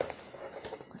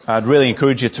I'd really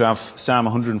encourage you to have Psalm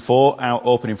 104 out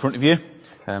open in front of you.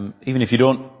 Even if you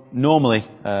don't normally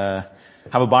have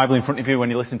a Bible in front of you when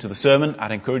you listen to the sermon,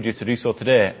 I'd encourage you to do so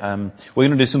today. We're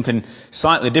going to do something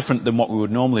slightly different than what we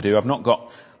would normally do. I've not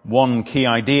got one key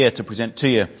idea to present to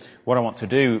you. What I want to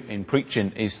do in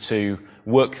preaching is to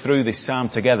work through this psalm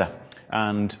together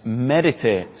and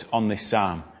meditate on this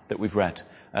psalm that we've read.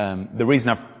 The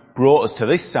reason I've brought us to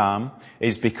this psalm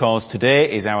is because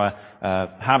today is our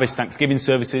Harvest Thanksgiving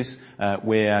services.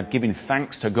 We're giving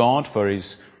thanks to God for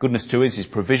His goodness to us, His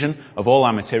provision of all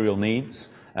our material needs.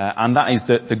 And that is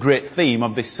the great theme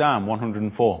of this Psalm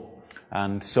 104.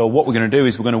 And so what we're going to do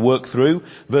is we're going to work through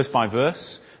verse by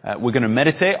verse. We're going to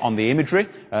meditate on the imagery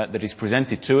that is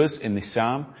presented to us in this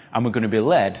psalm, and we're going to be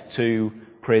led to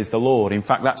praise the Lord. In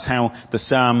fact, that's how the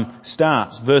psalm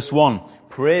starts. Verse 1,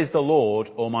 praise the Lord,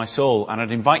 O my soul. And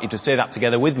I'd invite you to say that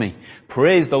together with me.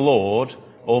 Praise the Lord,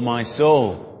 O my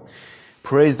soul.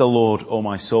 Praise the Lord, O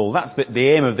my soul. That's the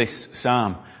aim of this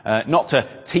psalm. Not to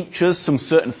teach us some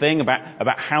certain thing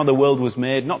about how the world was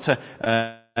made, not to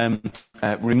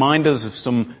remind us of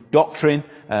some doctrine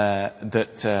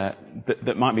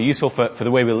that might be useful for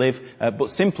the way we live,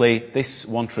 but simply this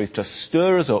one truth, to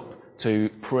stir us up to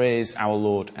praise our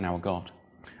Lord and our God.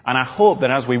 And I hope that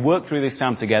as we work through this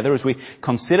psalm together, as we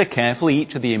consider carefully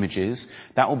each of the images,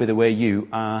 that will be the way you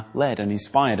are led and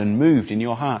inspired and moved in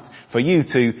your heart, for you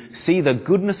to see the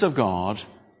goodness of God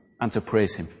and to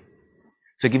praise Him,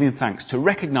 to give Him thanks, to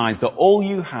recognize that all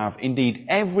you have, indeed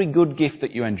every good gift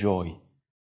that you enjoy,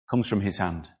 comes from His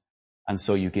hand, and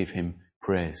so you give Him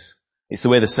praise. It's the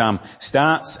way the psalm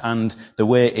starts and the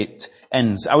way it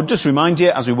ends. I would just remind you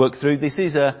as we work through, this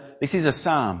is a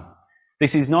psalm.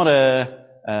 This is not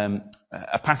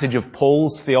a passage of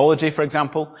Paul's theology, for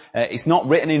example. It's not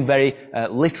written in very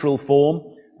literal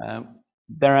form.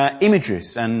 There are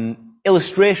images and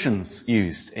illustrations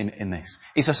used in this.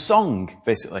 It's a song,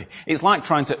 basically. It's like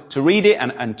trying to read it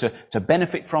and to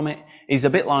benefit from it is a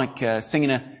bit like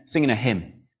singing a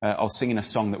hymn or singing a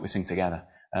song that we sing together.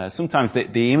 Sometimes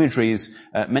the imagery is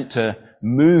meant to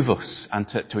move us and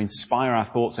to inspire our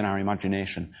thoughts and our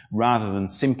imagination rather than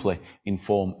simply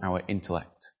inform our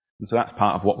intellect. And so that's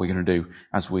part of what we're going to do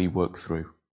as we work through.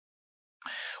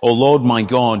 O Lord my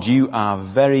God, you are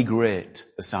very great,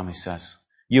 the psalmist says.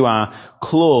 You are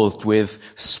clothed with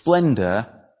splendor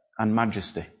and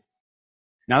majesty.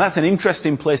 Now that's an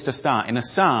interesting place to start in a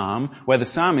psalm where the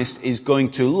psalmist is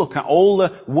going to look at all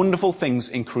the wonderful things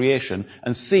in creation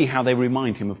and see how they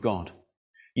remind him of God.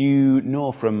 You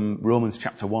know from Romans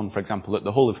chapter 1, for example, that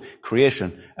the whole of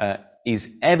creation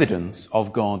is evidence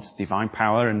of God's divine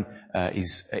power and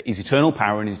his eternal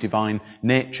power and His divine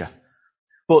nature.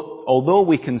 But although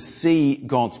we can see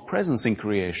God's presence in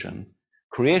creation,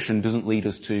 creation doesn't lead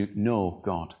us to know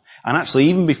God. And actually,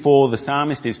 even before the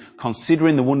psalmist is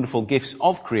considering the wonderful gifts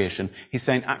of creation, he's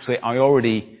saying, actually, I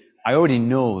already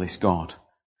know this God.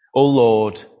 O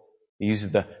Lord, he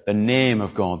uses the name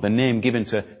of God, the name given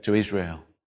to Israel.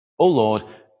 O Lord,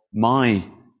 my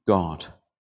God,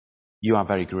 you are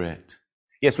very great.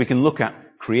 Yes, we can look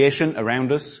at creation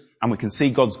around us and we can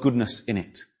see God's goodness in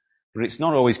it. But it's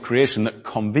not always creation that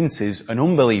convinces an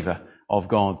unbeliever of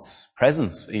God's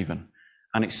presence even.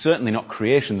 And it's certainly not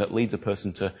creation that leads a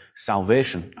person to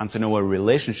salvation and to know a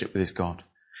relationship with this God.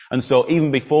 And so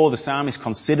even before the psalmist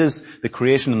considers the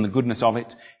creation and the goodness of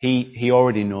it, he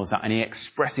already knows that and he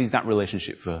expresses that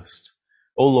relationship first.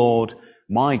 O Lord,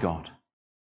 my God.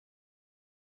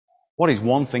 What is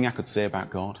one thing I could say about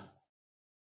God?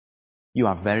 You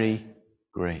are very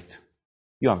great.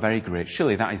 You are very great.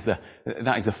 Surely that is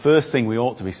the first thing we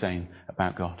ought to be saying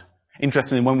about God.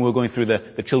 Interestingly, when we were going through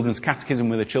the children's catechism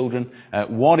with the children,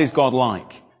 what is God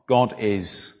like? God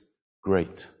is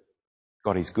great.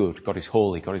 God is good. God is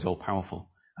holy. God is all-powerful.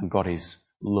 And God is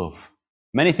love.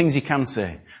 Many things you can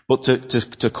say, but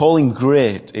to call Him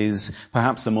great is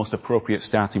perhaps the most appropriate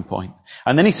starting point.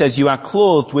 And then he says, you are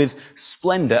clothed with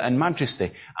splendor and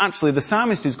majesty. Actually, the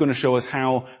psalmist is going to show us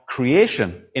how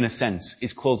creation, in a sense,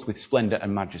 is clothed with splendor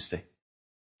and majesty.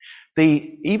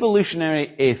 The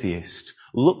evolutionary atheist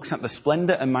looks at the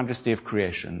splendor and majesty of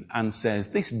creation and says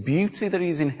this beauty that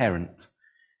is inherent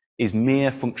is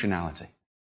mere functionality.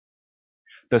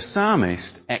 The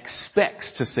psalmist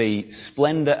expects to see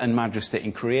splendor and majesty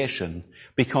in creation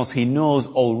because he knows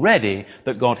already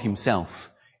that God Himself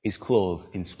is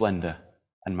clothed in splendor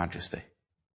and majesty.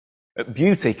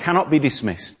 Beauty cannot be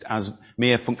dismissed as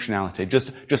mere functionality,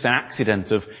 just an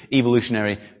accident of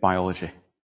evolutionary biology.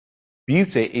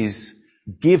 Beauty is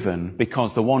given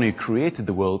because the one who created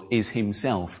the world is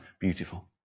Himself beautiful.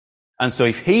 And so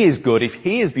if he is good, if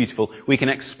he is beautiful, we can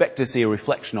expect to see a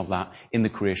reflection of that in the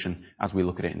creation as we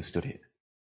look at it and study it.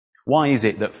 Why is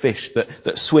it that fish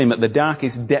that swim at the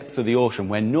darkest depth of the ocean,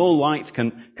 where no light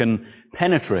can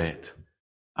penetrate,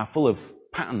 are full of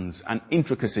patterns and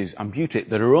intricacies and beauty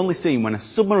that are only seen when a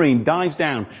submarine dives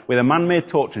down with a man-made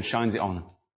torch and shines it on?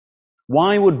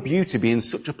 Why would beauty be in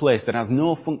such a place that has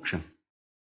no function?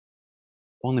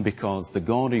 Only because the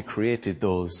God who created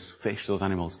those fish, those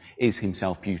animals, is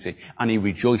himself beauty, and he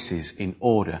rejoices in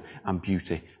order and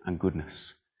beauty and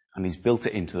goodness. And he's built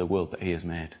it into the world that he has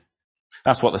made.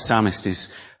 That's what the psalmist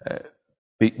is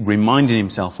reminding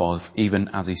himself of even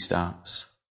as he starts.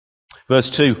 Verse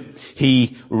 2,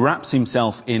 he wraps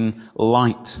himself in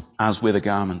light as with a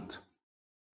garment.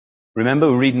 Remember,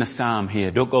 we're reading a psalm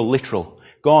here. Don't go literal.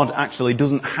 God actually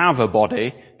doesn't have a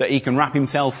body that he can wrap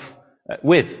himself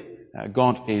with.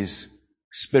 God is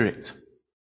spirit.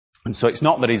 And so it's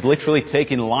not that he's literally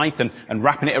taking light and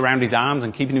wrapping it around his arms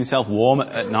and keeping himself warm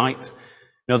at night.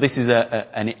 No, this is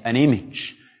an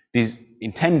image. It is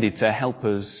intended to help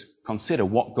us consider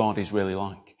what God is really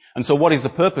like. And so what is the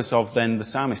purpose of then the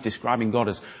psalmist describing God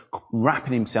as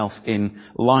wrapping himself in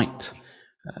light?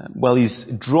 Well, he's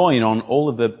drawing on all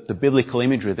of the biblical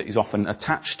imagery that is often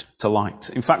attached to light.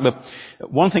 In fact, the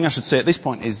one thing I should say at this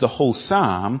point is the whole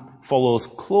psalm follows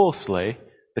closely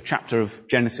the chapter of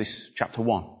Genesis chapter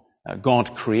 1.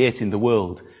 God creating the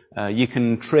world. You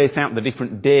can trace out the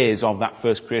different days of that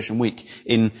first creation week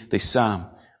in this psalm.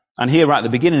 And here right at the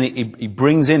beginning, he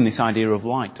brings in this idea of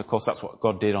light. Of course, that's what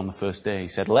God did on the first day. He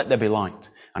said, let there be light.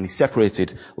 And he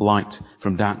separated light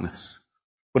from darkness.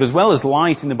 But as well as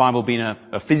light in the Bible being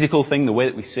a physical thing, the way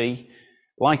that we see,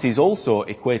 light is also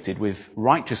equated with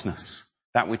righteousness,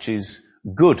 that which is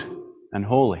good and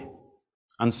holy.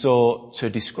 And so to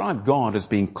describe God as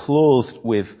being clothed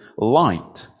with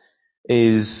light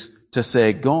is to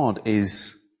say God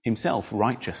is himself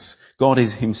righteous. God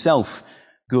is himself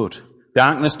good.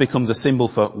 Darkness becomes a symbol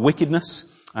for wickedness,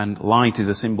 and light is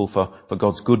a symbol for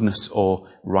God's goodness or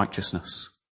righteousness.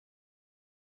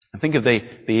 And think of the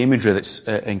imagery that's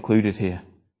included here.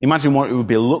 Imagine what it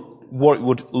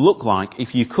would look like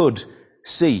if you could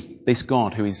see this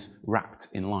God who is wrapped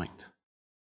in light.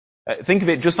 Think of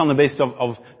it just on the basis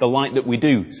of the light that we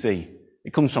do see.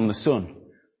 It comes from the sun.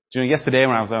 Do you know, yesterday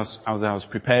when I was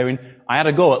preparing, I had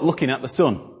a go at looking at the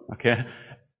sun. Okay,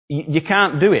 you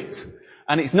can't do it.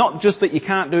 And it's not just that you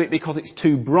can't do it because it's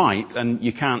too bright and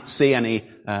you can't see any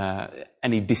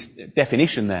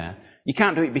definition there. You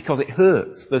can't do it because it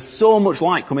hurts. There's so much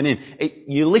light coming in.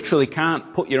 You literally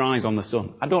can't put your eyes on the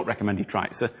sun. I don't recommend you try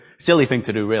it. It's a silly thing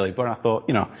to do really, but I thought,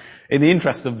 in the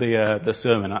interest of the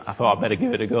sermon, I thought I'd better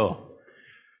give it a go.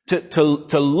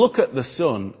 To look at the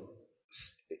sun,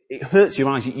 it hurts your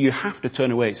eyes. You have to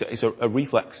turn away. It's a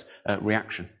reflex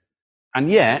reaction. And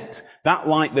yet, that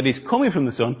light that is coming from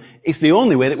the sun is the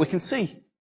only way that we can see.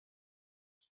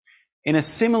 In a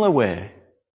similar way,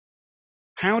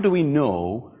 how do we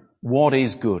know what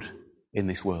is good in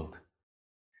this world?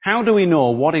 How do we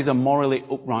know what is a morally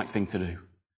upright thing to do?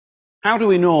 How do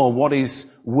we know what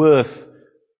is worth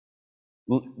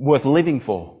living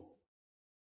for?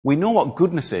 We know what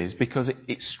goodness is because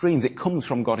it comes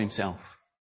from God himself.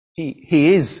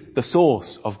 He is the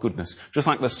source of goodness, just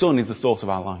like the sun is the source of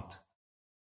our light.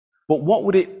 But what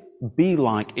would it be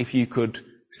like if you could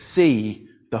see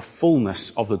the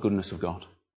fullness of the goodness of God?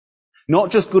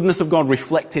 Not just goodness of God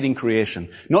reflected in creation,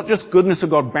 not just goodness of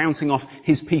God bouncing off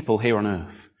his people here on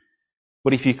earth,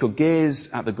 but if you could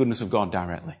gaze at the goodness of God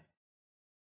directly,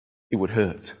 it would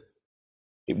hurt.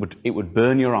 It would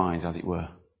burn your eyes, as it were.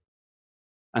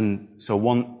 And so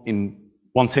in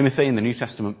 1 Timothy in the New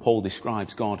Testament, Paul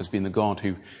describes God as being the God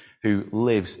who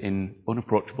lives in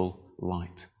unapproachable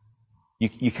light.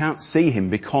 You can't see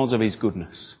him because of his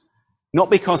goodness.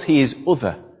 Not because he is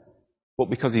other,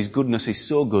 but because his goodness is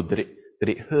so good that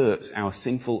it hurts our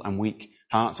sinful and weak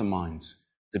hearts and minds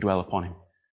to dwell upon him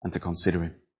and to consider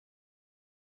him.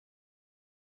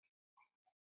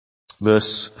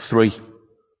 Verse 3.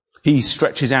 He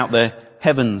stretches out the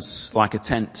heavens like a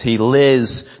tent. He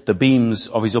lays the beams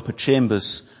of his upper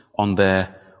chambers on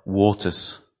their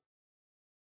waters.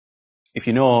 If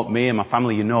you know me and my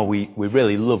family, you know we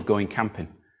really love going camping.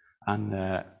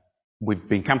 And we've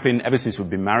been camping ever since we've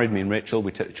been married, me and Rachel.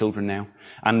 We take the children now.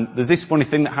 And there's this funny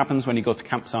thing that happens when you go to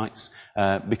campsites.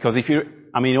 Because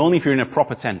only if you're in a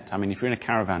proper tent. If you're in a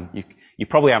caravan, You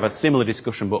probably have a similar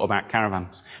discussion but about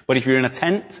caravans. But if you're in a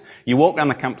tent, you walk around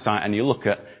the campsite and you look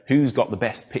at who's got the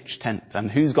best pitched tent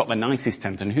and who's got the nicest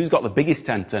tent and who's got the biggest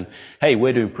tent, and hey,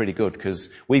 we're doing pretty good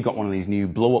because we've got one of these new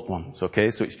blow-up ones,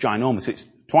 okay? So it's ginormous. It's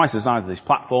twice the size of this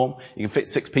platform. You can fit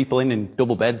 6 people in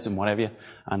double beds and whatever.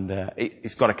 And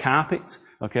it's got a carpet,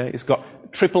 okay? It's got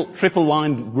triple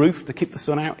lined roof to keep the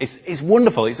sun out. It's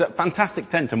wonderful. It's a fantastic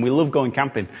tent, and we love going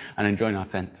camping and enjoying our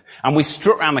tent. And we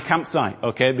strut around the campsite,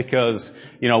 okay, because,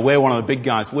 we're one of the big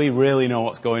guys. We really know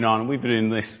what's going on, and we've been doing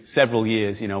this several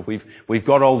years. We've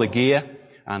got all the gear,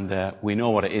 and we know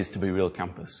what it is to be real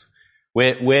campers.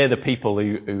 We're the people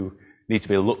who need to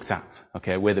be looked at,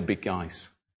 okay? We're the big guys.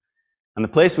 And the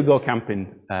place we go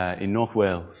camping in North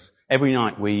Wales, every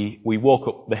night we walk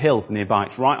up the hill nearby.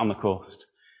 It's right on the coast.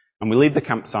 And we leave the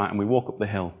campsite and we walk up the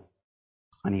hill.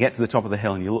 And you get to the top of the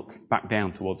hill and you look back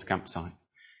down towards the campsite.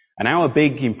 And our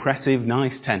big, impressive,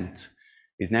 nice tent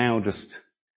is now just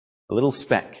a little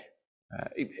speck.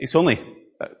 It's only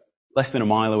less than a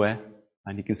mile away.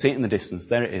 And you can see it in the distance.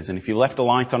 There it is. And if you left a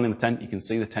light on in the tent, you can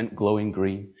see the tent glowing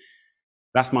green.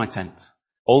 That's my tent.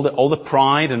 All the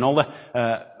pride and all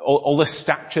the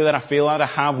stature that I feel like I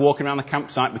have walking around the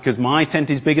campsite because my tent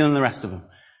is bigger than the rest of them.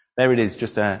 There it is,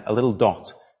 just a little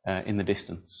dot in the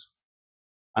distance.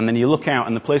 And then you look out,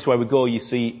 and the place where we go, you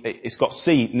see it's got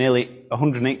sea nearly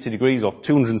 180 degrees or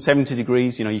 270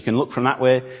 degrees. You can look from that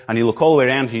way, and you look all the way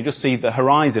around, and you just see the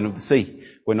horizon of the sea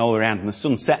going all the way around, and the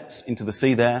sun sets into the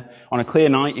sea there. On a clear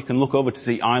night, you can look over to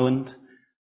see Ireland,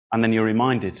 and then you're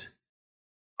reminded.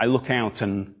 I look out,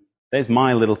 and there's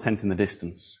my little tent in the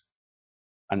distance.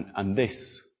 And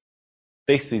this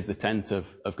is the tent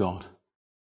of God.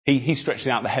 He stretches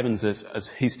out the heavens as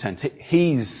his tent.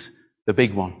 He's the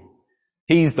big one.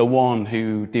 He's the one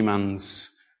who demands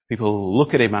people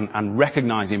look at him and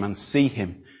recognize him and see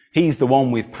him. He's the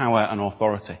one with power and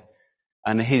authority.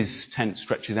 And his tent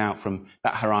stretches out from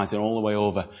that horizon all the way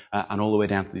over and all the way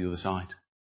down to the other side.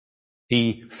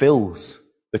 He fills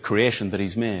the creation that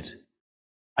he's made.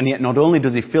 And yet not only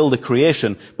does he fill the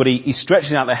creation, but he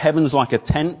stretches out the heavens like a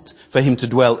tent for him to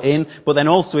dwell in, but then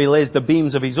also he lays the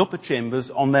beams of his upper chambers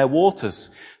on their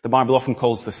waters. The Bible often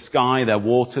calls the sky their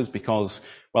waters because,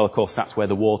 well, of course, that's where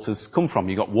the waters come from.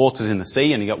 You've got waters in the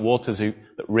sea and you've got waters that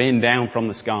rain down from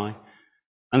the sky.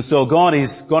 And so God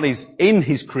is in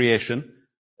his creation.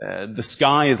 The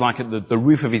sky is like the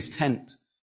roof of his tent.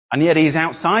 And yet he's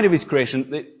outside of his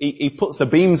creation. He puts the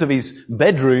beams of his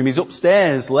bedroom, his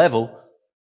upstairs level,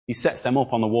 he sets them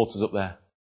up on the waters up there.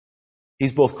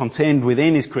 He's both contained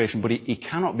within his creation, but he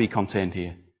cannot be contained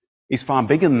here. He's far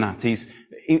bigger than that.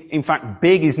 In fact,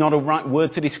 big is not a right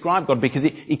word to describe God because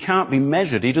he can't be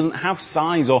measured. He doesn't have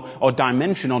size or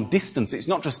dimension or distance. It's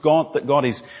not just God that God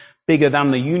is bigger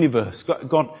than the universe.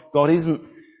 God isn't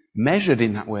measured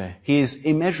in that way. He is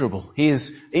immeasurable. He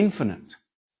is infinite.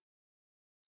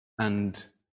 And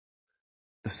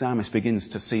the psalmist begins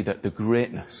to see that the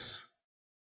greatness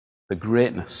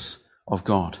of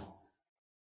God.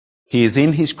 He is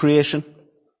in his creation,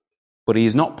 but he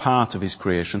is not part of his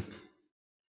creation.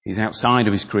 He's outside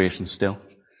of his creation still.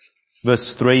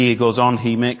 Verse 3, he goes on,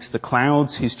 he makes the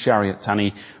clouds his chariot, and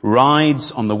he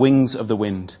rides on the wings of the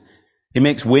wind. He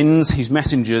makes winds his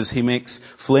messengers, he makes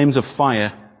flames of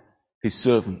fire his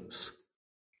servants.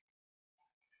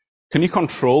 Can you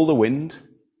control the wind?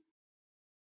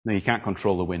 No, you can't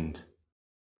control the wind.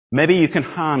 Maybe you can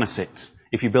harness it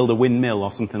if you build a windmill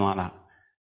or something like that.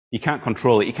 You can't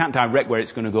control it. You can't direct where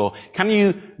it's going to go. Can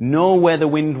you know where the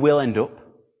wind will end up?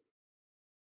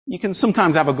 You can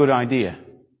sometimes have a good idea.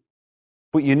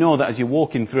 But you know that as you're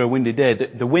walking through a windy day,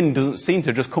 the wind doesn't seem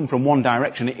to just come from one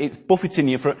direction. It's buffeting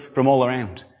you from all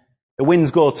around. The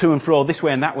winds go to and fro this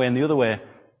way and that way and the other way.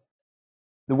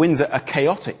 The winds are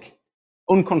chaotic,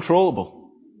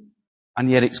 uncontrollable. And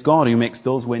yet it's God who makes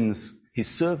those winds his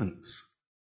servants.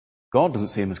 God doesn't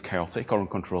see them as chaotic or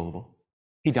uncontrollable.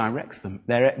 He directs them.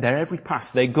 They're every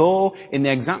path. They go in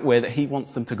the exact way that he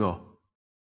wants them to go.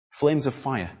 Flames of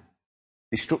fire.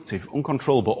 Destructive,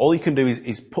 uncontrollable. All you can do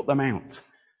is put them out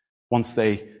once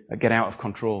they get out of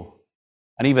control.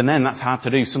 And even then, that's hard to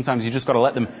do. Sometimes you just got to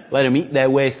let them eat their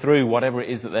way through whatever it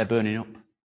is that they're burning up.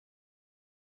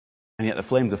 And yet the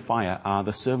flames of fire are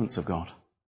the servants of God.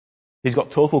 He's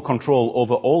got total control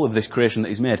over all of this creation that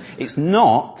he's made. It's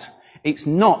not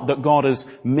that God has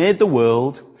made the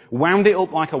world, wound it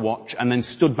up like a watch, and then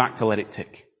stood back to let it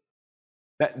tick.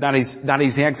 That is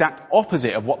the exact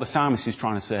opposite of what the psalmist is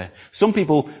trying to say. Some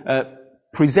people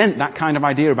present that kind of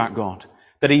idea about God.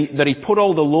 That he put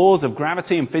all the laws of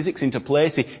gravity and physics into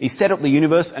place. He set up the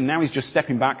universe, and now he's just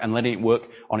stepping back and letting it work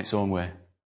on its own way.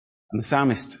 And the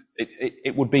psalmist,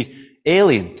 it would be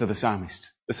alien to the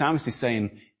psalmist. The psalmist is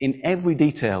saying, in every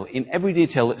detail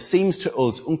that seems to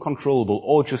us uncontrollable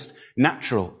or just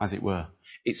natural, as it were,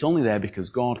 it's only there because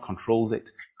God controls it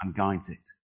and guides it.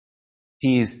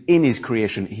 He is in his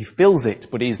creation. He fills it,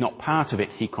 but he is not part of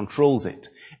it. He controls it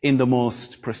in the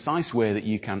most precise way that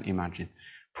you can imagine.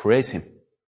 Praise him.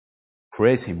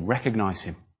 Praise him. Recognize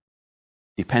him.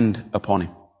 Depend upon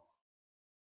him.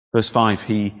 Verse 5,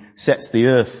 he sets the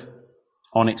earth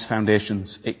on its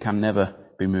foundations. It can never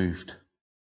be moved.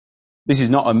 This is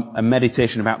not a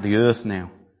meditation about the earth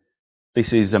now.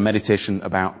 This is a meditation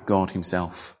about God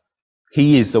himself.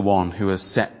 He is the one who has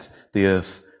set the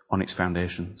earth on its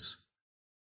foundations.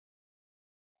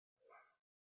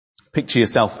 Picture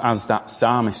yourself as that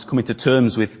psalmist coming to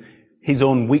terms with his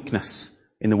own weakness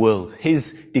in the world,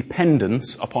 his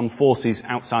dependence upon forces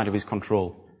outside of his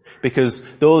control. Because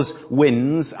those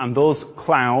winds and those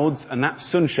clouds and that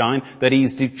sunshine that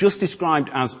he's just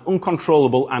described as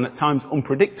uncontrollable and at times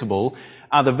unpredictable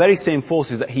are the very same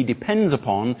forces that he depends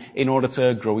upon in order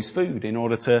to grow his food, in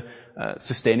order to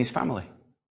sustain his family.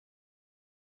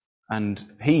 And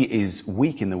he is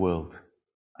weak in the world.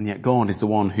 And yet God is the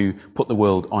one who put the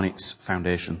world on its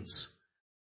foundations.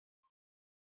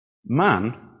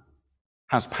 Man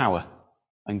has power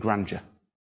and grandeur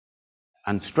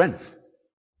and strength.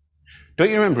 Don't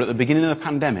you remember at the beginning of the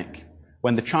pandemic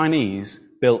when the Chinese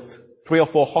built 3 or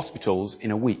 4 hospitals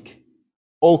in a week,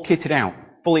 all kitted out,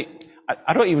 fully?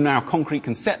 I don't even know how concrete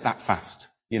can set that fast,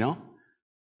 you know?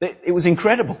 It was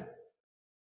incredible.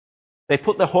 They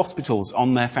put the hospitals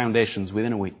on their foundations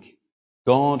within a week.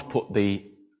 God put the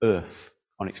earth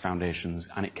on its foundations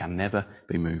and it can never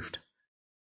be moved.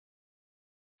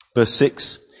 Verse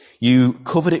 6, you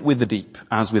covered it with the deep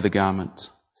as with a garment.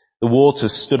 The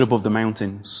waters stood above the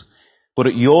mountains. But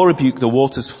at your rebuke the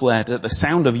waters fled. At the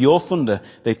sound of your thunder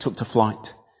they took to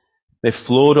flight. They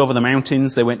flowed over the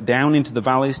mountains. They went down into the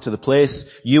valleys to the place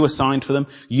you assigned for them.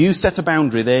 You set a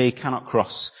boundary they cannot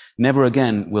cross. Never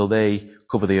again will they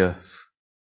cover the earth.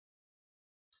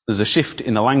 There's a shift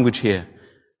in the language here.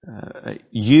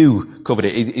 You covered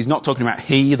it. He's not talking about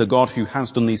he, the God who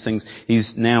has done these things.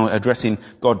 He's now addressing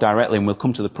God directly, and we'll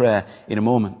come to the prayer in a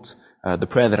moment. The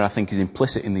prayer that I think is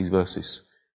implicit in these verses.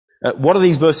 What are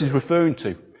these verses referring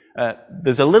to?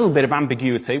 There's a little bit of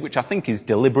ambiguity, which I think is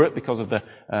deliberate because of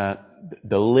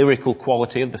the lyrical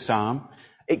quality of the psalm.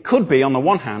 It could be, on the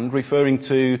one hand, referring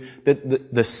to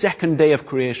the second day of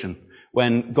creation,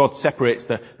 when God separates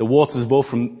the waters above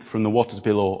from the waters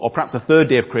below, or perhaps the third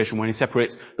day of creation when he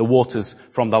separates the waters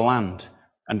from the land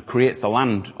and creates the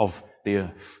land of the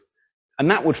earth.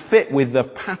 And that would fit with the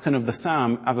pattern of the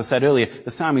psalm. As I said earlier,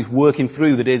 the psalm is working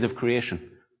through the days of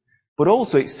creation. But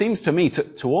also, it seems to me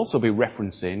to also be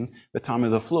referencing the time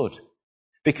of the flood.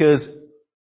 Because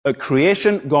at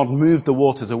creation, God moved the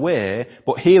waters away,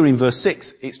 but here in verse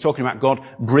 6, it's talking about God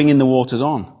bringing the waters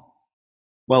on.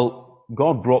 Well,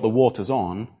 God brought the waters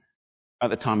on at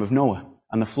the time of Noah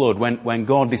and the flood, when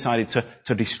God decided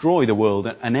to destroy the world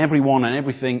and everyone and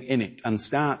everything in it and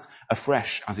start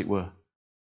afresh, as it were.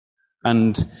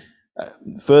 And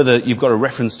further, you've got a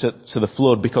reference to the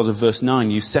flood because of verse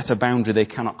 9. You set a boundary they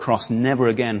cannot cross. Never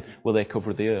again will they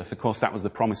cover the earth. Of course, that was the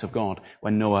promise of God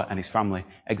when Noah and his family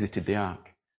exited the ark.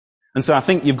 And so I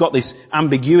think you've got this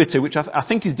ambiguity, which I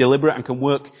think is deliberate and can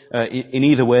work in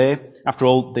either way. After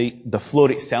all, the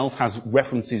flood itself has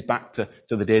references back to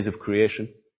the days of creation.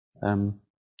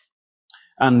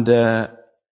 And the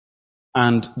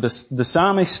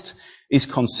psalmist is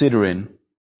considering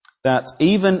that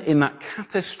even in that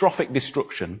catastrophic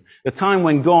destruction, the time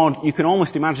when God, you can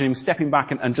almost imagine him stepping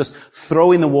back and just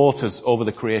throwing the waters over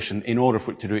the creation in order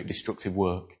for it to do its destructive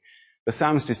work. The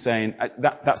psalmist is saying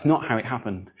that's not how it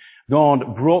happened.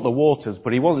 God brought the waters,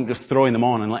 but he wasn't just throwing them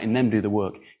on and letting them do the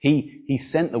work. He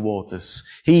sent the waters.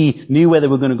 He knew where they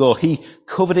were going to go. He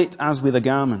covered it as with a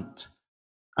garment.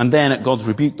 And then at God's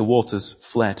rebuke, the waters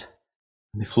fled.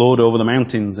 They flowed over the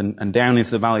mountains and down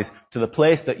into the valleys to the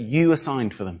place that you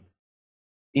assigned for them.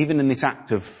 Even in this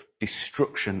act of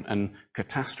destruction and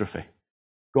catastrophe,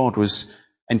 God was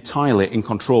entirely in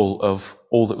control of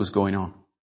all that was going on.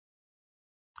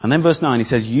 And then verse 9, he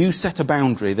says, you set a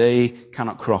boundary they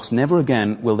cannot cross. Never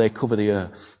again will they cover the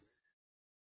earth.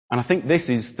 And I think this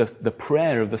is the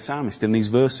prayer of the psalmist in these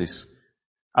verses.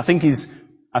 I think he's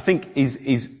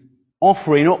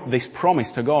offering up this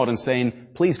promise to God and saying,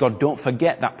 please God, don't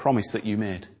forget that promise that you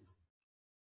made.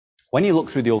 When you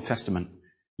look through the Old Testament,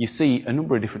 you see a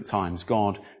number of different times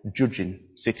God judging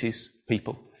cities,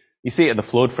 people. You see it at the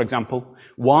flood, for example.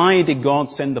 Why did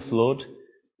God send the flood?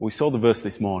 We saw the verse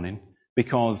this morning.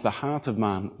 Because the heart of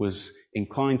man was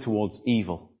inclined towards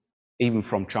evil, even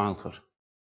from childhood.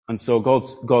 And so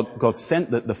God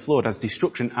sent the flood as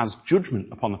destruction, as judgment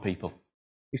upon the people.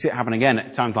 You see it happen again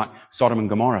at times like Sodom and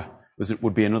Gomorrah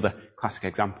would be another classic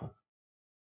example.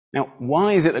 Now,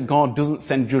 why is it that God doesn't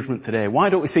send judgment today? Why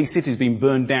don't we see cities being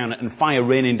burned down and fire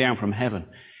raining down from heaven?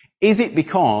 Is it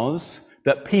because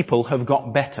that people have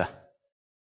got better?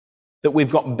 That we've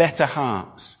got better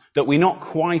hearts? That we're not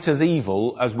quite as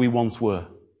evil as we once were?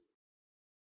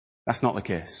 That's not the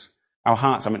case. Our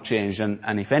hearts haven't changed,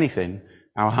 and if anything,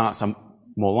 our hearts are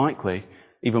more likely,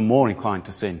 even more inclined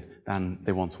to sin than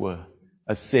they once were,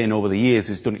 as sin over the years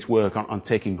has done its work on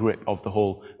taking grip of the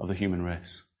whole of the human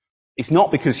race. It's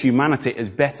not because humanity is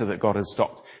better that God has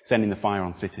stopped sending the fire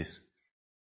on cities.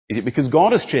 Is it because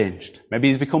God has changed? Maybe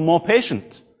he's become more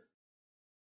patient.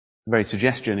 The very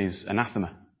suggestion is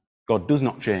anathema. God does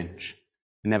not change.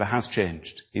 He never has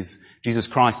changed. Jesus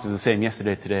Christ is the same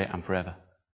yesterday, today, and forever.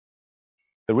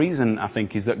 The reason, I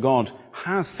think, is that God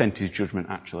has sent his judgment,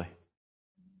 actually,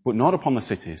 but not upon the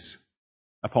cities,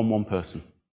 upon one person,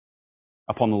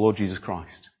 upon the Lord Jesus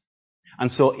Christ.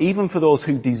 And so even for those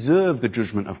who deserve the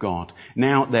judgment of God,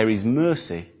 now there is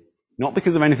mercy, not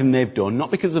because of anything they've done,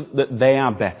 not because of that they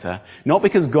are better, not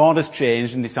because God has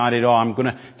changed and decided, I'm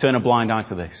going to turn a blind eye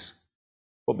to this,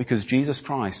 but because Jesus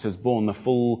Christ has borne the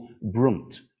full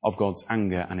brunt of God's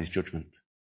anger and his judgment.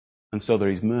 And so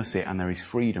there is mercy and there is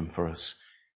freedom for us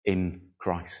in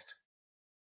Christ.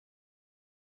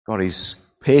 God is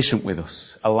patient with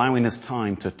us, allowing us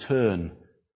time to turn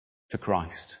to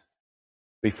Christ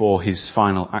before his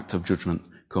final act of judgment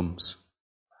comes.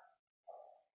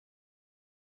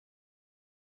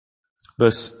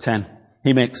 Verse 10.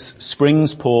 He makes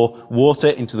springs pour water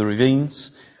into the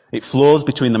ravines. It flows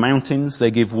between the mountains. They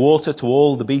give water to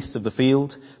all the beasts of the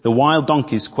field. The wild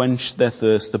donkeys quench their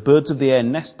thirst. The birds of the air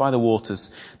nest by the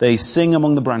waters. They sing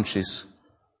among the branches.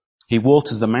 He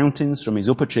waters the mountains from his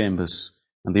upper chambers,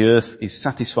 and the earth is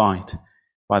satisfied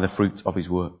by the fruit of his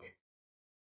work.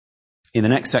 In the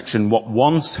next section, what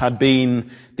once had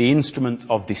been the instrument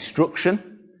of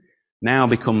destruction now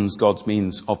becomes God's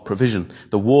means of provision.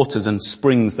 The waters and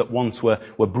springs that once were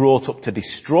brought up to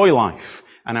destroy life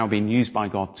are now being used by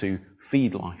God to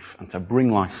feed life and to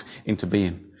bring life into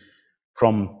being.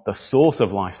 From the source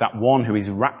of life, that one who is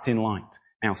wrapped in light,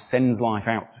 now sends life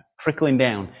out, trickling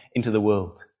down into the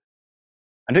world.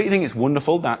 And don't you think it's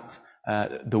wonderful that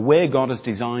the way God has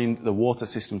designed the water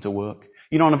system to work?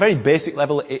 You know, on a very basic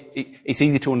level, it's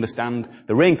easy to understand.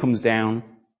 The rain comes down,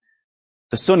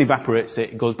 the sun evaporates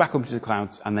it goes back up to the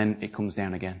clouds, and then it comes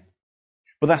down again.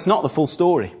 But that's not the full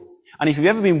story. And if you've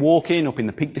ever been walking up in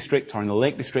the Peak District or in the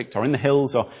Lake District or in the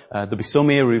hills, or there'll be some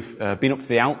here who've been up to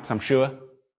the Alps, I'm sure,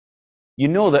 you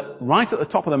know that right at the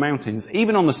top of the mountains,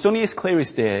 even on the sunniest,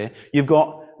 clearest day, you've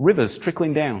got rivers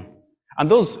trickling down. And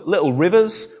those little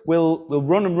rivers will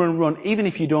run and run and run, even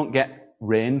if you don't get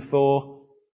rain for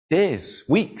days,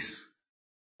 weeks.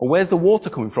 Well, where's the water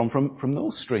coming from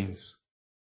those streams?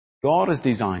 God has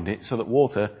designed it so that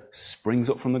water springs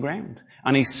up from the ground.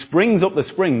 And he springs up the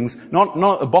springs, not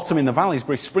at the bottom in the valleys,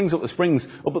 but he springs up the springs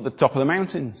up at the top of the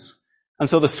mountains. And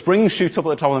so the springs shoot up at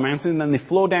the top of the mountain, and then they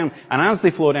flow down. And as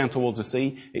they flow down towards the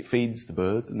sea, it feeds the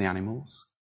birds and the animals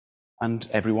and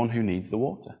everyone who needs the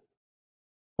water.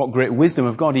 What great wisdom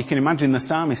of God. You can imagine the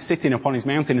psalmist sitting upon his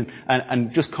mountain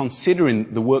and just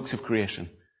considering the works of creation.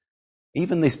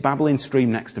 Even this babbling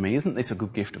stream next to me, isn't this a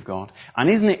good gift of God? And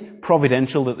isn't it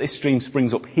providential that this stream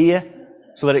springs up here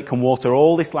so that it can water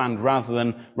all this land rather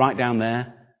than right down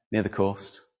there near the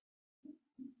coast?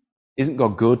 Isn't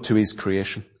God good to his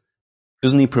creation?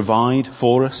 Doesn't he provide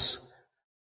for us?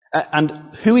 And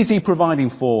who is he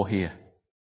providing for here?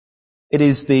 It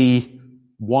is the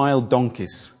wild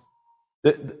donkeys.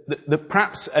 The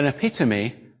perhaps an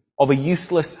epitome of a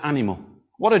useless animal.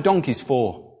 What are donkeys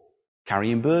for?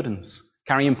 Carrying burdens,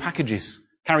 carrying packages,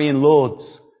 carrying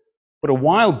loads. But a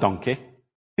wild donkey,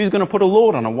 who's going to put a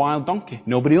load on a wild donkey?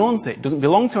 Nobody owns it. It doesn't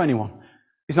belong to anyone.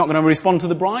 It's not going to respond to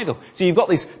the bridle. So you've got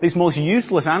this most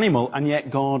useless animal, and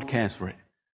yet God cares for it.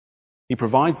 He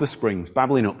provides the springs,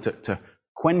 babbling up to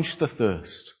quench the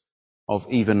thirst of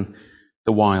even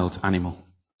the wild animal.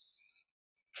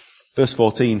 Verse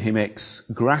 14, he makes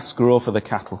grass grow for the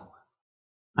cattle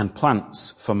and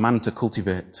plants for man to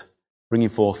cultivate, bringing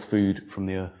forth food from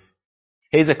the earth.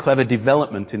 Here's a clever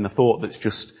development in the thought that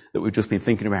we've just been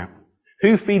thinking about.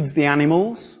 Who feeds the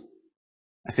animals?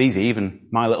 That's easy. Even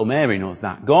my little Mary knows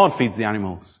that. God feeds the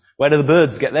animals. Where do the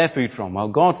birds get their food from? Well,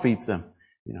 God feeds them.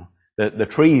 You know, the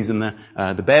trees and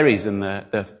the berries and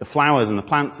the flowers and the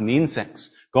plants and the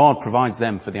insects. God provides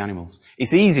them for the animals.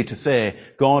 It's easy to say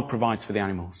God provides for the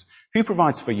animals. Who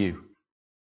provides for you?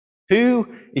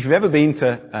 Who, if you've ever been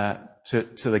to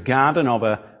to the garden of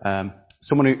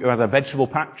someone who has a vegetable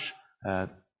patch.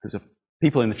 There's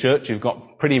people in the church who've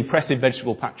got pretty impressive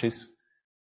vegetable patches.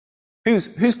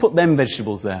 Who's put them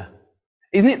vegetables there?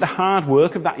 Isn't it the hard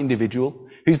work of that individual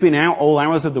who's been out all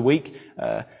hours of the week,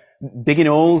 digging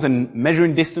holes and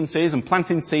measuring distances and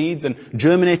planting seeds and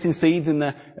germinating seeds in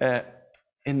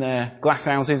their glass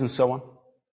houses and so on?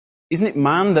 Isn't it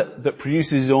man that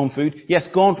produces his own food? Yes,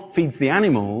 God feeds the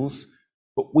animals,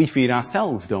 but we feed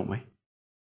ourselves, don't we?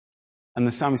 And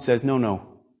the psalmist says,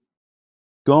 no.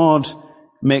 God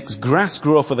makes grass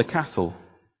grow for the cattle,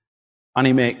 and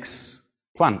he makes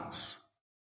plants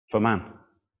for man.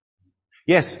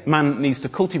 Yes, man needs to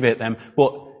cultivate them,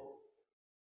 but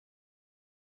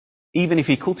even if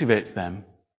he cultivates them,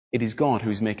 it is God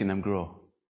who is making them grow.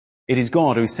 It is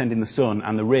God who is sending the sun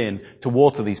and the rain to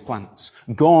water these plants.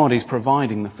 God is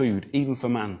providing the food, even for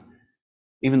man,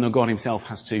 even though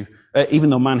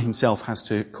man himself has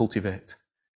to cultivate.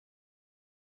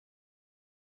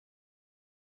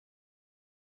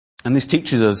 And this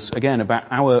teaches us, again,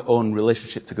 about our own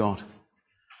relationship to God.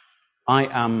 I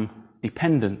am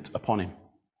dependent upon him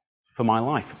for my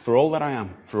life, for all that I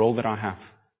am, for all that I have.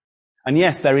 And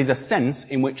yes, there is a sense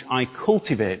in which I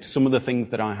cultivate some of the things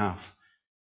that I have.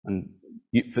 And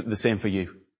the same for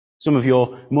you. Some of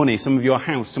your money, some of your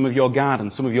house, some of your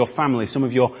garden, some of your family, some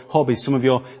of your hobbies, some of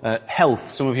your health,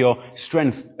 some of your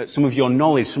strength, some of your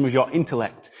knowledge, some of your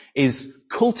intellect is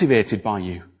cultivated by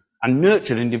you and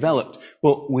nurtured and developed.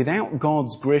 But without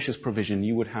God's gracious provision,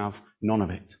 you would have none of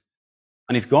it.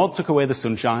 And if God took away the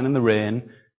sunshine and the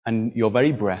rain and your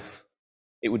very breath,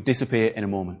 it would disappear in a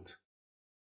moment.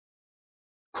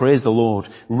 Praise the Lord.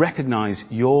 Recognize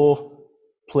your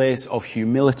place of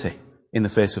humility in the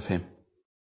face of him.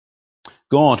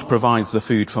 God provides the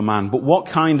food for man. But what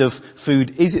kind of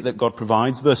food is it that God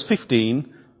provides? Verse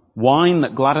 15, wine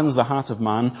that gladdens the heart of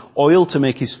man, oil to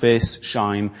make his face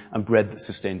shine, and bread that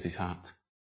sustains his heart.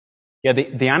 Yeah,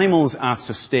 the animals are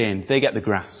sustained. They get the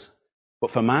grass.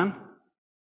 But for man,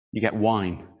 you get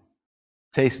wine.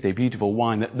 Tasty, beautiful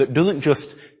wine that doesn't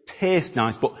just taste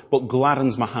nice, but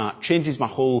gladdens my heart, changes my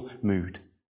whole mood.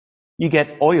 You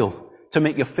get oil to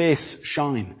make your face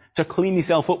shine, to clean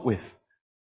yourself up with.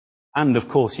 And of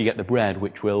course you get the bread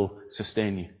which will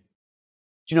sustain you. Do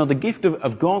you know, the gift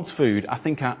of God's food, I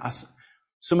think, are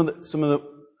some of the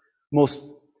most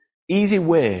easy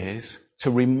ways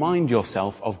to remind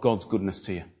yourself of God's goodness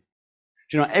to you.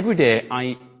 Do you know, every day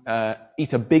I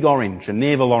eat a big orange, a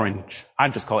navel orange. I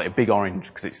just call it a big orange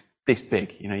because it's this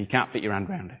big. You know, you can't fit your hand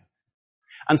around it.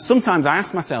 And sometimes I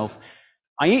ask myself,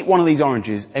 I eat one of these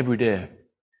oranges every day.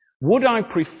 Would I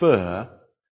prefer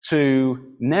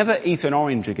to never eat an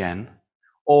orange again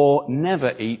or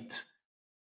never eat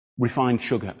refined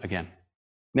sugar again?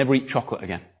 Never eat chocolate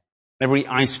again? Never eat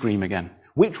ice cream again?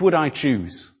 Which would I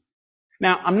choose?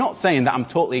 Now, I'm not saying that I'm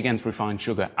totally against refined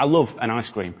sugar. I love an ice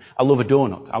cream. I love a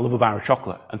donut. I love a bar of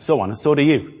chocolate and so on, and so do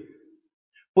you.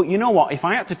 But you know what? If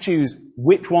I had to choose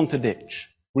which one to ditch,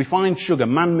 refined sugar,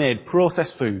 man-made,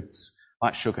 processed foods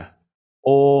like sugar,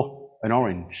 or an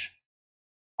orange,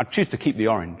 I'd choose to keep the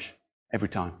orange every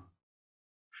time.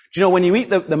 Do you know, when you eat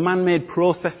the man-made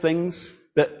processed things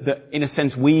that in a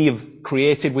sense we have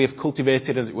created, we have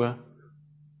cultivated, as it were,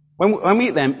 when we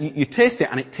eat them, you taste it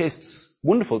and it tastes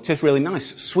wonderful. It tastes really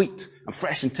nice, sweet and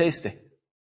fresh and tasty.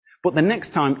 But the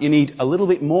next time you need a little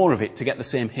bit more of it to get the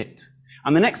same hit.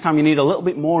 And the next time you need a little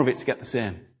bit more of it to get the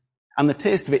same. And the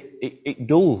taste of it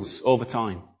dulls over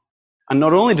time. And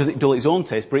not only does it dull its own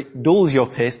taste, but it dulls your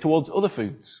taste towards other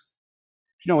foods.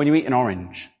 You know, when you eat an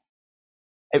orange,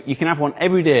 you can have one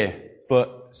every day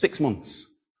for 6 months,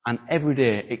 and every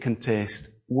day it can taste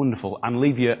wonderful and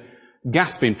leave you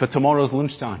gasping for tomorrow's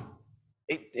lunchtime.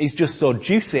 It's just so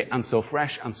juicy and so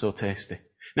fresh and so tasty.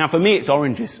 Now for me it's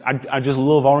oranges. I just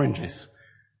love oranges.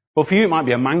 But for you it might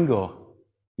be a mango.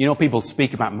 You know, people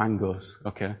speak about mangoes,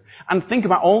 okay? And think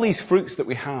about all these fruits that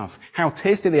we have, how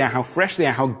tasty they are, how fresh they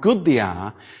are, how good they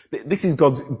are. This is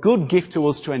God's good gift to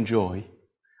us to enjoy.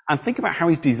 And think about how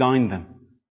He's designed them.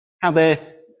 How they're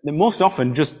most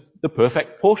often just the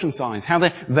perfect portion size. How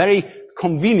they're very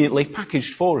conveniently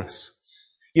packaged for us.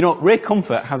 You know, Ray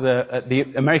Comfort has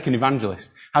the American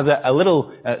evangelist, has a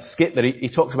little skit that he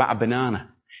talks about a banana.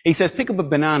 He says, pick up a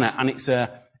banana and it's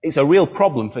a real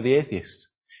problem for the atheist.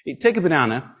 Take a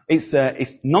banana, it's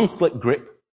non-slip grip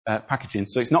packaging,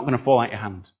 so it's not going to fall out your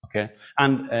hand, okay?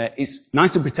 And it's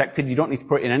nicely protected. You don't need to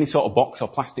put it in any sort of box or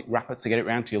plastic wrapper to get it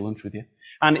round to your lunch with you.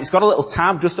 And it's got a little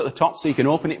tab just at the top so you can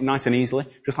open it nice and easily,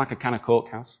 just like a can of Coke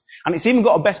has. And it's even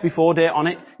got a best before date on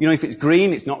it. You know, if it's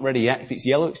green, it's not ready yet. If it's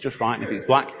yellow, it's just right. And if it's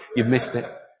black, you've missed it,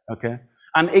 okay?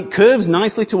 And it curves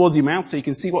nicely towards your mouth so you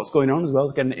can see what's going on as well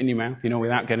as getting it in your mouth,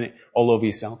 without getting it all over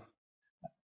yourself.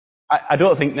 I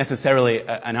don't think necessarily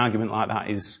an argument like that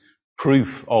is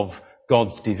proof of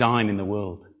God's design in the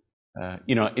world.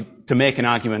 To make an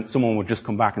argument, someone would just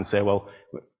come back and say, well,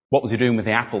 what was he doing with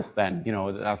the apple then?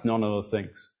 That's none of those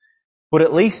things. But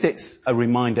at least it's a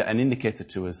reminder, an indicator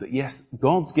to us that yes,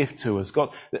 God's gift to us,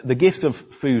 the gifts of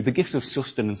food, the gifts of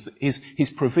sustenance, His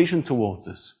provision towards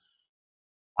us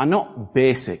are not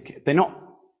basic. They're not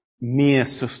mere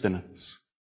sustenance.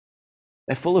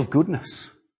 They're full of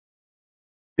goodness.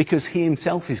 Because He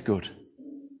Himself is good.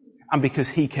 And because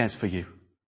He cares for you.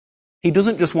 He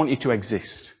doesn't just want you to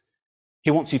exist.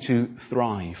 He wants you to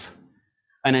thrive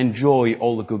and enjoy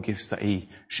all the good gifts that He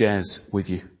shares with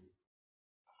you.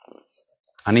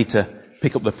 I need to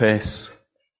pick up the pace.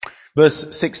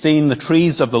 Verse 16, the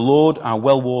trees of the Lord are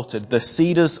well watered, the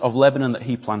cedars of Lebanon that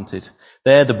He planted.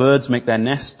 There the birds make their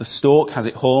nest, the stork has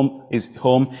its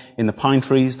home in the pine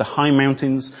trees, the high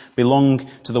mountains belong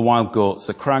to the wild goats,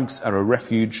 the crags are a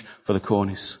refuge for the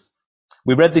cornies.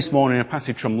 We read this morning a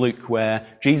passage from Luke where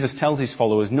Jesus tells His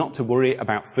followers not to worry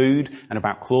about food and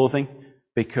about clothing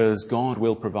because God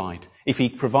will provide. If He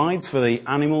provides for the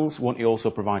animals, won't He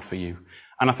also provide for you?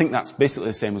 And I think that's basically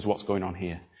the same as what's going on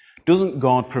here. Doesn't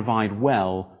God provide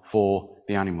well for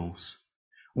the animals?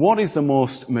 What is the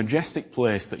most majestic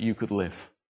place that you could live?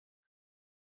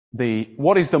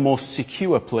 What is the most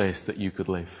secure place that you could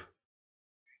live?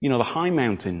 The high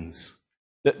mountains,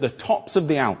 the tops of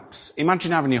the Alps.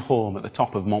 Imagine having your home at the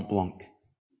top of Mont Blanc.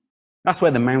 That's where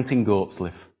the mountain goats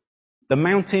live. The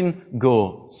mountain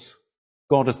goats,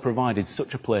 God has provided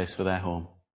such a place for their home.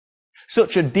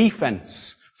 Such a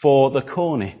defense for the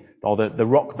coney, or the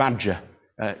rock badger,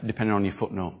 depending on your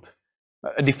footnote.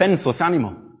 A defenseless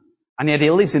animal. And yet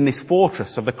he lives in this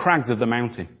fortress of the crags of the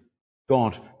mountain.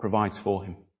 God provides for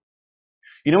him.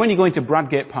 When you go into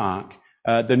Bradgate Park,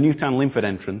 the Newtown Linford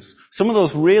entrance, some of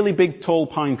those really big tall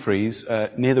pine trees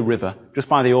near the river, just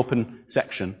by the open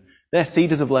section, they're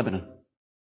cedars of Lebanon.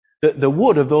 The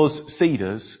wood of those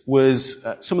cedars was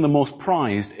some of the most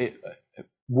prized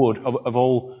wood of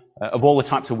all the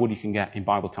types of wood you can get in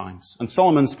Bible times. And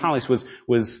Solomon's palace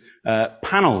was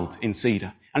panelled in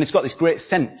cedar. And it's got this great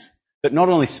scent that not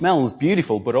only smells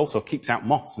beautiful, but also keeps out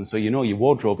moths. And so your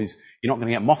wardrobe you're not going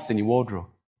to get moths in your wardrobe.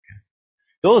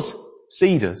 Those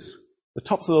cedars, the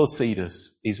tops of those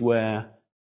cedars is where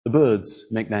the birds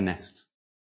make their nest.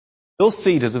 Those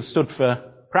cedars have stood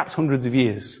for perhaps hundreds of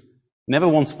years, never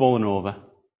once fallen over,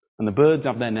 and the birds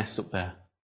have their nests up there.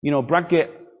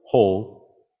 Bradgate Hall,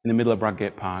 in the middle of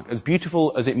Bradgate Park, as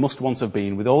beautiful as it must once have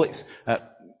been, with all its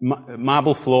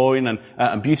marble flooring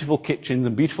and beautiful kitchens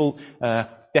and beautiful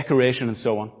decoration and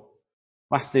so on,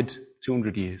 lasted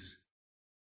 200 years.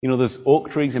 There's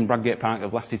oak trees in Bradgate Park that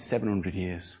have lasted 700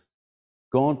 years.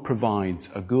 God provides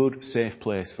a good, safe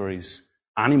place for His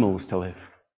animals to live.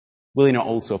 Will He not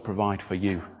also provide for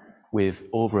you with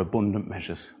overabundant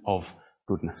measures of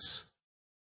goodness?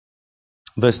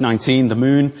 Verse 19, the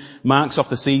moon marks off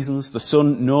the seasons, the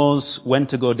sun knows when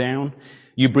to go down.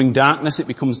 You bring darkness, it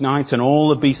becomes night, and all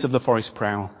the beasts of the forest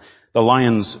prowl. The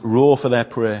lions roar for their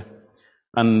prey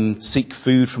and seek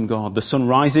food from God. The sun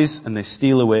rises and they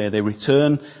steal away. They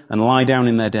return and lie down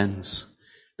in their dens.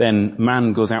 Then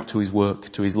man goes out to his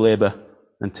work, to his labour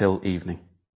until evening.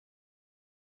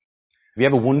 Have you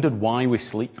ever wondered why we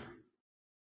sleep?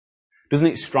 Doesn't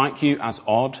it strike you as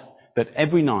odd that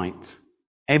every night,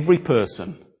 every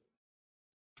person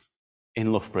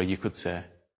in Loughborough, you could say,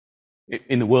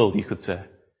 in the world, you could say,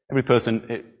 every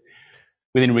person,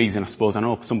 within reason, I suppose. I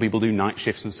know some people do night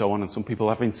shifts and so on, and some people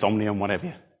have insomnia and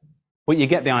whatever. But you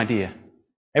get the idea.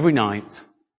 Every night,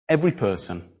 every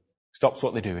person stops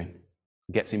what they're doing,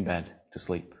 gets in bed to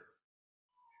sleep.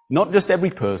 Not just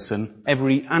every person,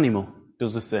 every animal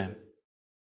does the same.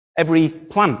 Every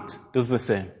plant does the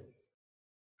same.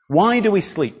 Why do we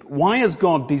sleep? Why has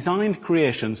God designed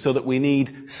creation so that we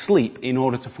need sleep in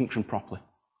order to function properly?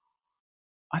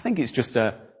 I think it's just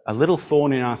a little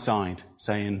thorn in our side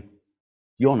saying,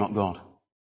 you're not God.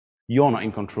 You're not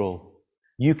in control.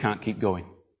 You can't keep going.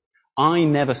 I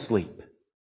never sleep,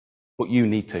 but you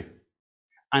need to.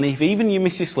 And if even you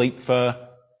miss your sleep for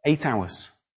 8 hours,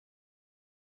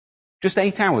 just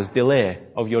 8 hours delay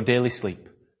of your daily sleep,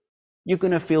 you're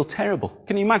going to feel terrible.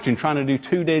 Can you imagine trying to do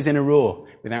 2 days in a row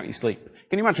without your sleep?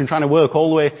 Can you imagine trying to work all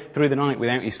the way through the night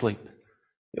without your sleep?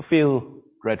 You'll feel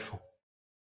dreadful.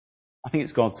 I think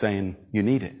it's God saying you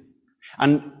need it.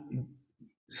 And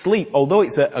sleep, although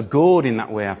it's a goad in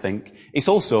that way, I think, it's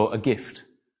also a gift.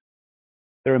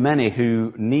 There are many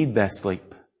who need their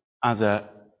sleep as a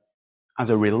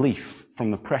relief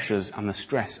from the pressures and the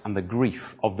stress and the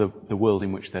grief of the world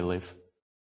in which they live.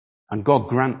 And God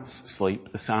grants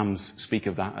sleep. The Psalms speak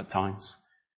of that at times.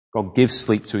 God gives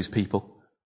sleep to his people.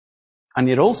 And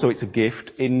yet also it's a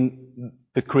gift in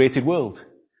the created world.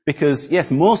 Because,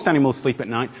 yes, most animals sleep at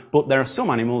night, but there are some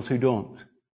animals who don't.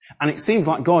 And it seems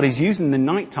like God is using the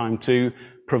night time to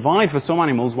provide for some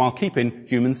animals while keeping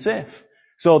humans safe.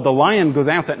 So the lion goes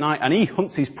out at night and he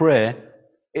hunts his prey.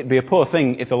 It'd be a poor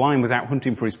thing if the lion was out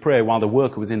hunting for his prey while the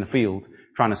worker was in the field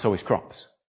trying to sow his crops.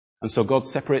 And so God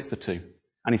separates the two.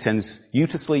 And he sends you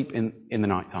to sleep in the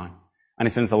night time. And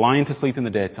he sends the lion to sleep in the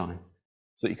daytime.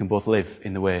 So that you can both live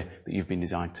in the way that you've been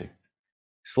designed to.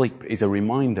 Sleep is a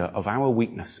reminder of our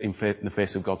weakness in the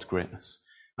face of God's greatness.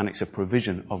 And it's a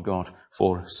provision of God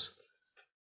for us.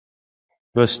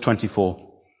 Verse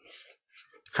 24.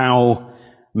 How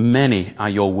many are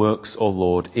your works, O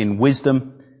Lord? In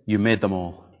wisdom you made them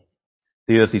all.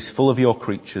 The earth is full of your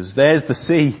creatures. There's the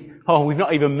sea. Oh, we've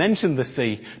not even mentioned the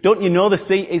sea. Don't you know the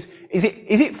sea is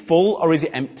it full or is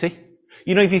it empty?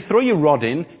 You know, if you throw your rod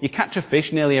in, you catch a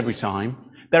fish nearly every time.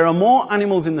 There are more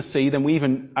animals in the sea than we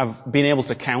even have been able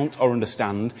to count or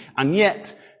understand, and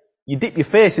yet you dip your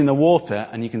face in the water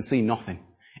and you can see nothing.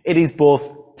 It is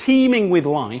both teeming with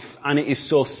life and it is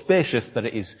so spacious that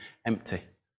it is empty.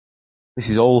 This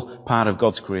is all part of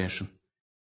God's creation.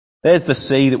 There's the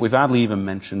sea that we've hardly even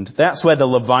mentioned. That's where the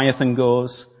Leviathan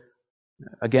goes.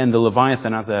 Again, the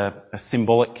Leviathan has a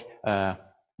symbolic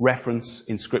reference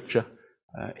in Scripture.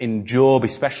 In Job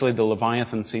especially, the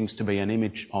Leviathan seems to be an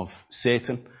image of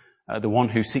Satan, the one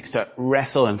who seeks to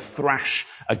wrestle and thrash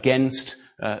against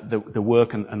the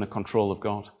work and the control of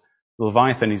God. The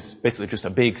Leviathan is basically just a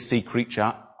big sea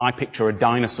creature. I picture a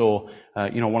dinosaur,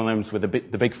 one of those with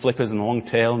the big flippers and the long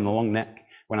tail and the long neck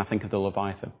when I think of the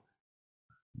Leviathan.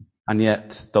 And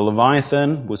yet, the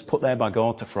Leviathan was put there by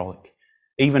God to frolic.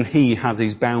 Even he has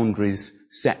his boundaries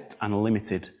set and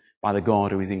limited by the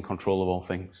God who is in control of all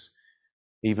things.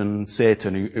 Even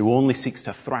Satan, who only seeks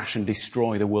to thrash and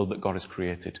destroy the world that God has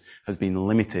created, has been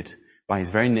limited by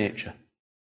his very nature.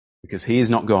 Because he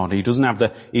is not God. He doesn't have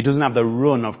the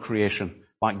run of creation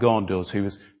like God does, who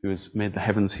has made the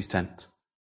heavens his tent.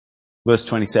 Verse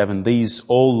 27, these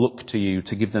all look to you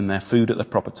to give them their food at the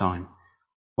proper time.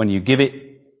 When you give it,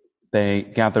 they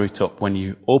gather it up. When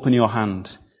you open your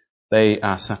hand, they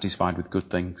are satisfied with good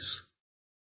things.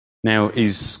 Now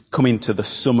he's coming to the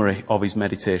summary of his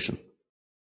meditation.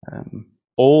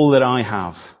 All that I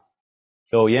have,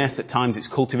 though yes, at times it's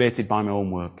cultivated by my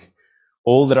own work,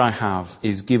 all that I have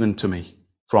is given to me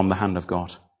from the hand of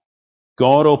God.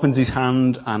 God opens his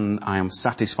hand and I am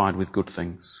satisfied with good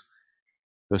things.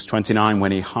 Verse 29,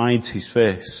 when he hides his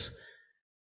face,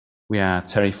 we are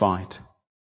terrified.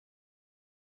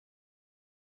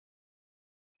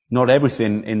 Not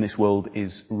everything in this world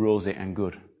is rosy and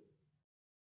good.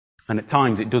 And at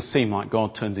times it does seem like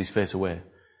God turns his face away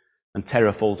and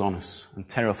terror falls on us and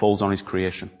terror falls on his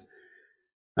creation.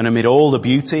 And amid all the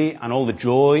beauty and all the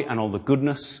joy and all the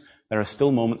goodness, there are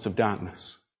still moments of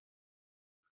darkness.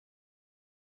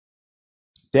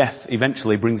 Death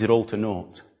eventually brings it all to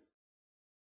naught.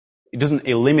 It doesn't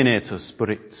eliminate us, but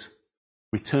it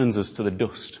returns us to the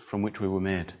dust from which we were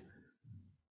made.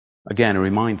 Again, a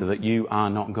reminder that you are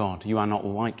not God. You are not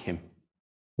like him.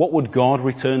 What would God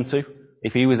return to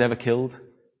if he was ever killed?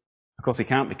 Of course, he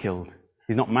can't be killed.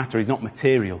 He's not matter. He's not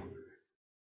material.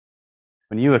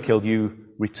 When you are killed, you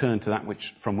return to that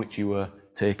from which you were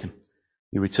taken.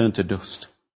 You return to dust.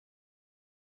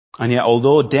 And yet,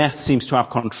 although death seems to have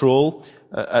control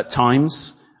at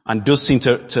times and does seem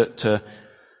to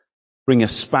bring a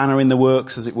spanner in the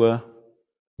works, as it were,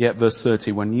 yet verse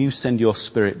 30, when you send your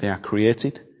spirit, they are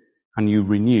created and you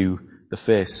renew the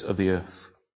face of the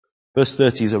earth. Verse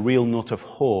 30 is a real note of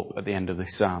hope at the end of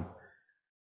this psalm.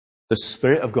 The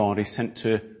Spirit of God is sent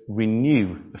to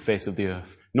renew the face of the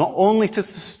earth. Not only to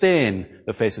sustain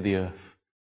the face of the earth,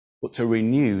 but to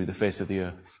renew the face of the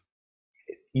earth.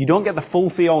 You don't get the full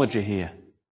theology here,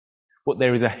 but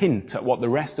there is a hint at what the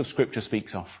rest of Scripture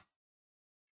speaks of.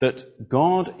 That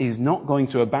God is not going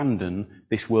to abandon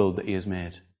this world that he has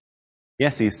made.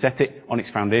 Yes, he has set it on its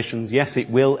foundations. Yes, it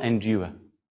will endure.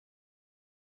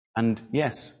 And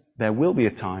yes, there will be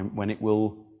a time when it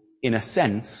will, in a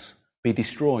sense, be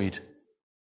destroyed.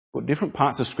 But different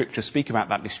parts of Scripture speak about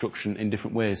that destruction in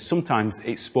different ways. Sometimes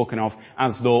it's spoken of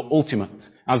as though ultimate,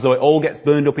 as though it all gets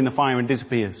burned up in the fire and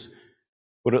disappears.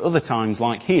 But at other times,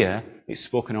 like here, it's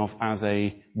spoken of as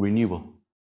a renewal.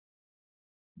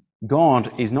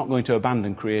 God is not going to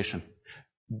abandon creation.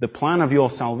 The plan of your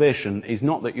salvation is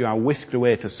not that you are whisked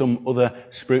away to some other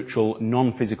spiritual,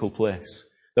 non-physical place.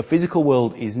 The physical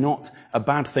world is not a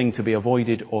bad thing to be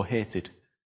avoided or hated.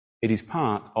 It is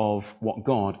part of what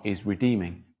God is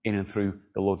redeeming in and through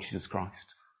the Lord Jesus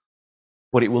Christ.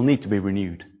 But it will need to be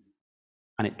renewed.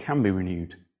 And it can be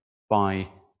renewed by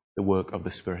the work of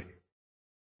the Spirit.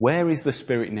 Where is the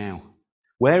Spirit now?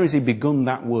 Where has He begun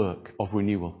that work of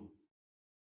renewal?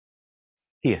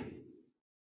 Here.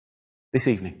 This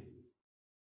evening.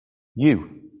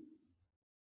 You,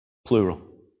 plural,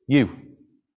 you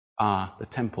are the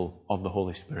temple of the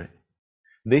Holy Spirit.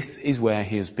 This is where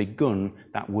He has begun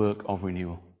that work of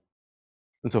renewal.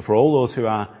 And so for all those who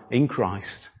are in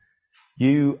Christ,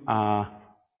 you are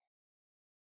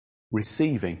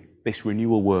receiving this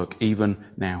renewal work even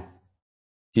now.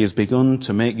 He has begun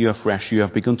to make you afresh. You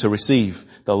have begun to receive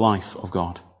the life of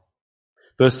God.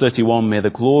 Verse 31, may the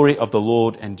glory of the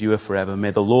Lord endure forever.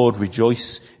 May the Lord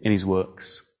rejoice in His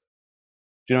works.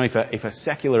 Do you know, if a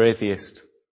secular atheist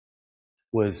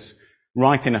was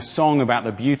writing a song about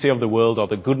the beauty of the world or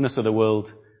the goodness of the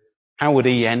world, how would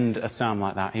he end a psalm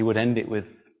like that? He would end it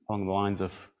along the lines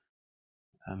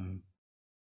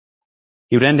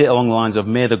of,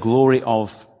 may the glory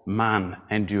of man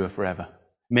endure forever.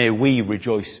 May we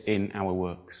rejoice in our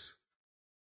works.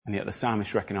 And yet the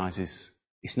psalmist recognises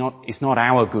it's not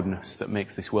our goodness that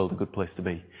makes this world a good place to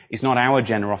be. It's not our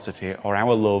generosity or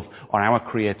our love or our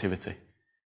creativity.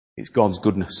 It's God's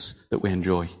goodness that we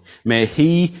enjoy. May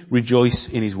He rejoice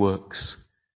in His works.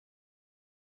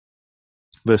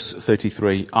 Verse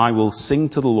 33, I will sing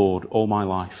to the Lord all my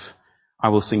life. I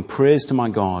will sing praise to my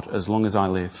God as long as I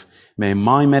live. May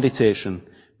my meditation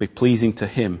be pleasing to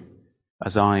Him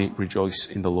as I rejoice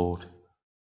in the Lord.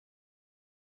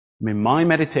 May my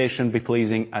meditation be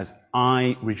pleasing as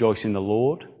I rejoice in the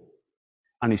Lord.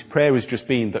 And his prayer has just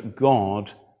been that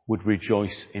God would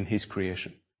rejoice in His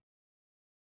creation.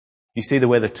 You see the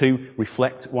way the two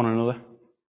reflect one another?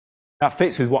 That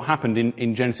fits with what happened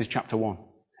in Genesis chapter 1.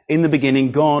 In the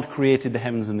beginning, God created the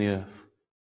heavens and the earth.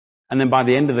 And then by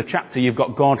the end of the chapter, you've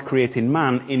got God creating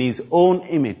man in His own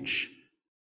image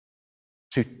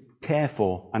to care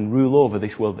for and rule over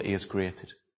this world that He has created.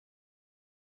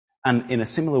 And in a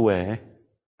similar way,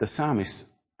 the psalmist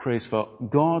prays for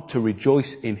God to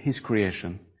rejoice in His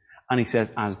creation. And he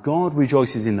says, as God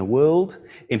rejoices in the world,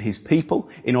 in His people,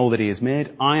 in all that He has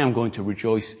made, I am going to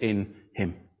rejoice in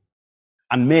Him.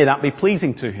 And may that be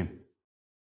pleasing to Him.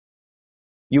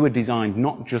 You were designed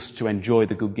not just to enjoy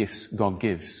the good gifts God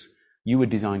gives. You were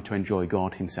designed to enjoy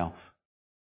God Himself.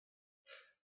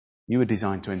 You were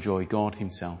designed to enjoy God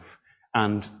Himself.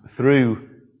 And through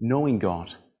knowing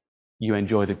God, you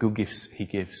enjoy the good gifts He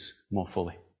gives more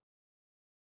fully.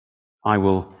 I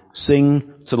will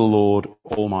sing to the Lord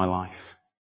all my life.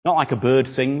 Not like a bird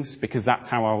sings, because that's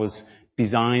how I was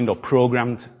designed or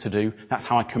programmed to do. That's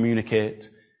how I communicate.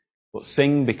 But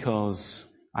sing because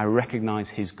I recognize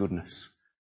His goodness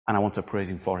and I want to praise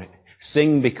Him for it.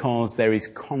 Sing because there is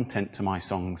content to my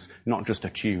songs, not just a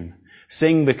tune.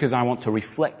 Sing because I want to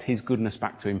reflect His goodness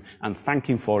back to Him and thank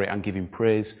Him for it and give Him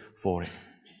praise for it.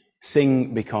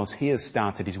 Sing because He has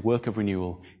started His work of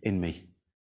renewal in me.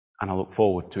 And I look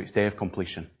forward to its day of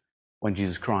completion when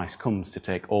Jesus Christ comes to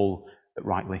take all that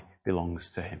rightly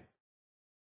belongs to Him.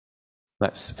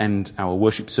 Let's end our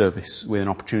worship service with an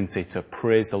opportunity to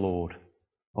praise the Lord,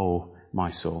 O my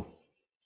soul.